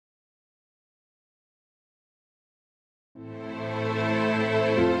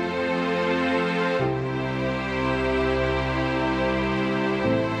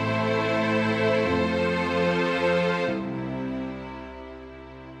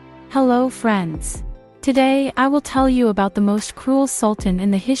Hello friends. Today I will tell you about the most cruel sultan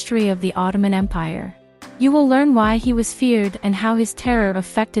in the history of the Ottoman Empire. You will learn why he was feared and how his terror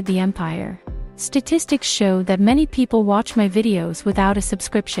affected the empire. Statistics show that many people watch my videos without a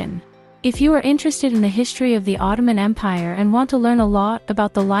subscription. If you are interested in the history of the Ottoman Empire and want to learn a lot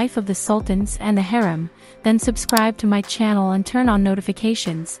about the life of the sultans and the harem, then subscribe to my channel and turn on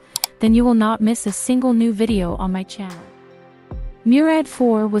notifications, then you will not miss a single new video on my channel. Murad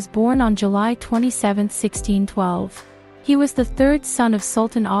IV was born on July 27, 1612. He was the third son of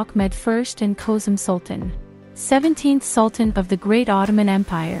Sultan Ahmed I and Kösem Sultan, 17th Sultan of the Great Ottoman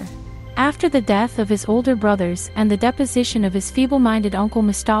Empire. After the death of his older brothers and the deposition of his feeble-minded uncle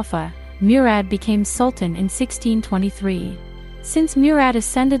Mustafa, Murad became Sultan in 1623. Since Murad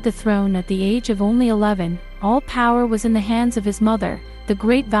ascended the throne at the age of only 11, all power was in the hands of his mother, the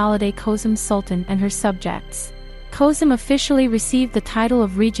Great Valide Kösem Sultan, and her subjects. Kösem officially received the title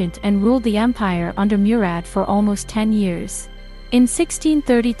of regent and ruled the empire under Murad for almost 10 years. In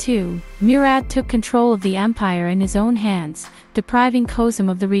 1632, Murad took control of the empire in his own hands, depriving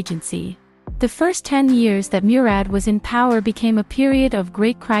Kösem of the regency. The first 10 years that Murad was in power became a period of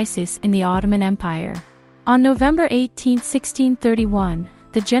great crisis in the Ottoman Empire. On November 18, 1631,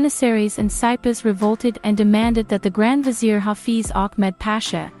 the Janissaries and Saipas revolted and demanded that the Grand Vizier Hafiz Ahmed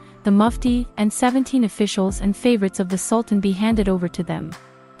Pasha, the Mufti, and 17 officials and favorites of the Sultan be handed over to them.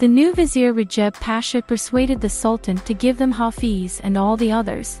 The new Vizier Recep Pasha persuaded the Sultan to give them Hafiz and all the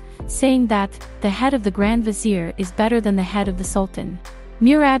others, saying that the head of the Grand Vizier is better than the head of the Sultan.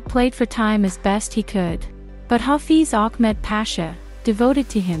 Murad played for time as best he could. But Hafiz Ahmed Pasha, devoted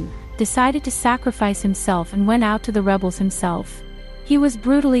to him, decided to sacrifice himself and went out to the rebels himself. He was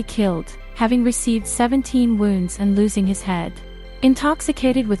brutally killed, having received 17 wounds and losing his head.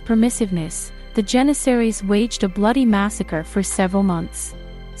 Intoxicated with permissiveness, the Janissaries waged a bloody massacre for several months.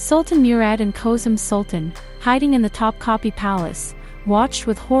 Sultan Murad and Kösem Sultan, hiding in the Topkapi Palace, watched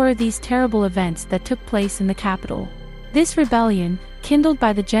with horror these terrible events that took place in the capital. This rebellion, kindled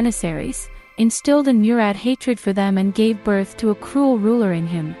by the Janissaries, instilled in Murad hatred for them and gave birth to a cruel ruler in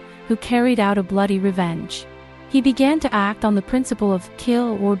him, who carried out a bloody revenge. He began to act on the principle of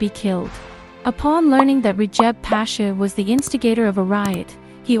kill or be killed. Upon learning that Recep Pasha was the instigator of a riot,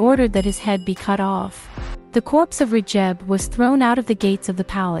 he ordered that his head be cut off. The corpse of Recep was thrown out of the gates of the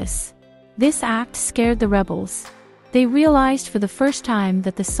palace. This act scared the rebels. They realized for the first time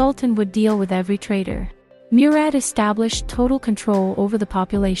that the Sultan would deal with every traitor. Murad established total control over the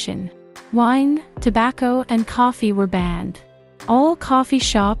population. Wine, tobacco, and coffee were banned. All coffee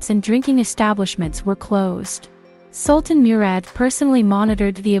shops and drinking establishments were closed. Sultan Murad personally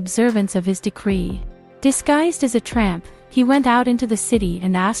monitored the observance of his decree. Disguised as a tramp, he went out into the city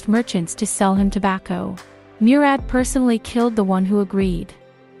and asked merchants to sell him tobacco. Murad personally killed the one who agreed.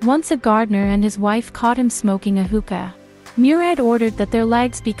 Once a gardener and his wife caught him smoking a hookah. Murad ordered that their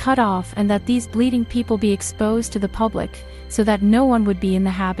legs be cut off and that these bleeding people be exposed to the public, so that no one would be in the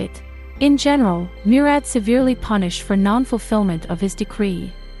habit. In general, Murad severely punished for non-fulfillment of his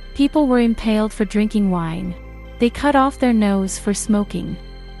decree. People were impaled for drinking wine. They cut off their nose for smoking.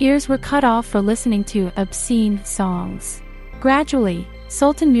 Ears were cut off for listening to obscene songs. Gradually,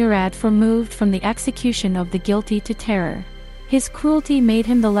 Sultan Murad IV moved from the execution of the guilty to terror. His cruelty made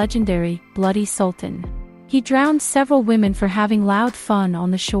him the legendary Bloody Sultan. He drowned several women for having loud fun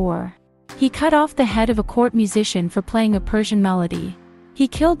on the shore. He cut off the head of a court musician for playing a Persian melody. He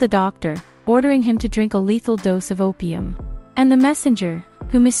killed the doctor, ordering him to drink a lethal dose of opium. And the messenger,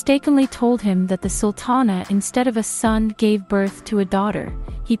 who mistakenly told him that the Sultana instead of a son gave birth to a daughter,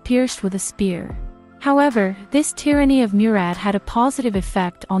 he pierced with a spear. However, this tyranny of Murad had a positive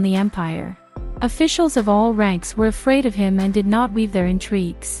effect on the empire. Officials of all ranks were afraid of him and did not weave their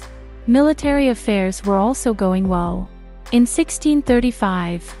intrigues. Military affairs were also going well. In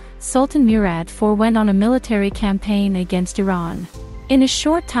 1635, Sultan Murad IV went on a military campaign against Iran. In a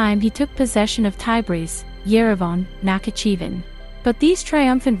short time he took possession of Tabriz, Yerevan, Nakhichevan. But these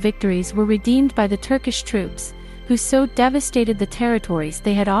triumphant victories were redeemed by the Turkish troops, who so devastated the territories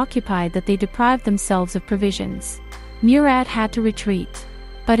they had occupied that they deprived themselves of provisions. Murad had to retreat.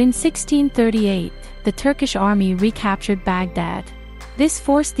 But in 1638, the Turkish army recaptured Baghdad. This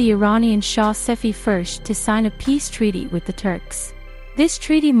forced the Iranian Shah Sefi I to sign a peace treaty with the Turks. This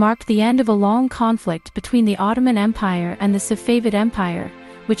treaty marked the end of a long conflict between the Ottoman Empire and the Safavid Empire,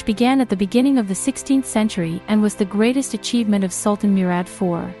 which began at the beginning of the 16th century and was the greatest achievement of Sultan Murad IV.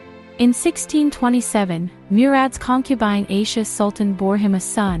 In 1627, Murad's concubine Aisha Sultan bore him a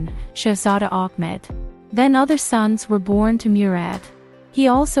son, Shahzada Ahmed. Then other sons were born to Murad. He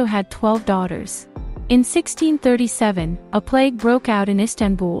also had 12 daughters. In 1637, a plague broke out in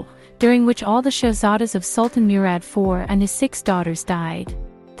Istanbul, during which all the Shahzadas of Sultan Murad IV and his 6 daughters died.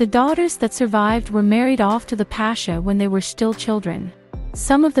 The daughters that survived were married off to the Pasha when they were still children.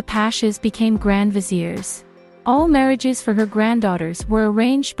 Some of the Pashas became Grand Viziers. All marriages for her granddaughters were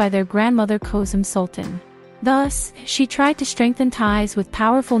arranged by their grandmother Kösem Sultan. Thus, she tried to strengthen ties with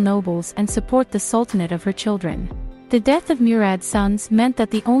powerful nobles and support the sultanate of her children. The death of Murad's sons meant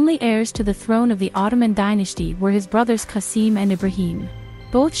that the only heirs to the throne of the Ottoman dynasty were his brothers Qasim and Ibrahim.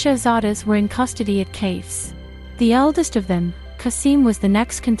 Both Shahzadas were in custody at Kafes. The eldest of them, Qasim, was the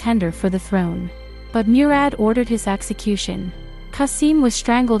next contender for the throne. But Murad ordered his execution. Qasim was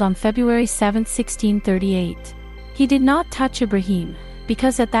strangled on February 7, 1638. He did not touch Ibrahim,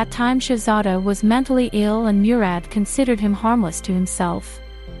 because at that time Shahzada was mentally ill and Murad considered him harmless to himself.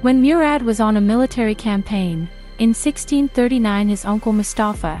 When Murad was on a military campaign, in 1639 his uncle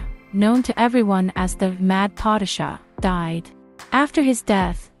Mustafa, known to everyone as the Mad Padishah, died. After his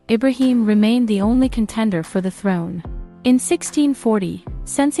death, Ibrahim remained the only contender for the throne. In 1640,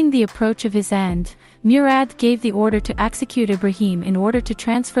 sensing the approach of his end, Murad gave the order to execute Ibrahim in order to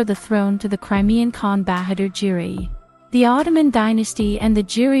transfer the throne to the Crimean Khan Bahadur Jiri. The Ottoman dynasty and the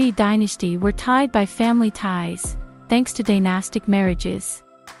Jiri dynasty were tied by family ties, thanks to dynastic marriages.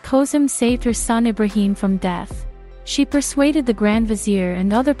 Kösem saved her son Ibrahim from death. She persuaded the Grand Vizier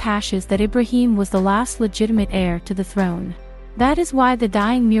and other Pashas that Ibrahim was the last legitimate heir to the throne. That is why the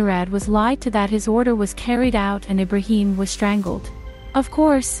dying Murad was lied to that his order was carried out and Ibrahim was strangled. Of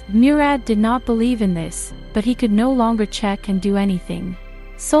course, Murad did not believe in this, but he could no longer check and do anything.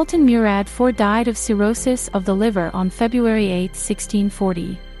 Sultan Murad IV died of cirrhosis of the liver on February 8,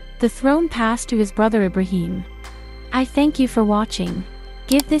 1640. The throne passed to his brother Ibrahim. I thank you for watching.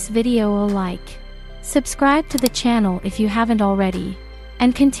 Give this video a like. Subscribe to the channel if you haven't already.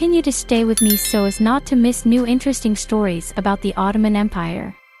 And continue to stay with me so as not to miss new interesting stories about the Ottoman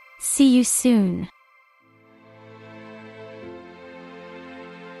Empire. See you soon.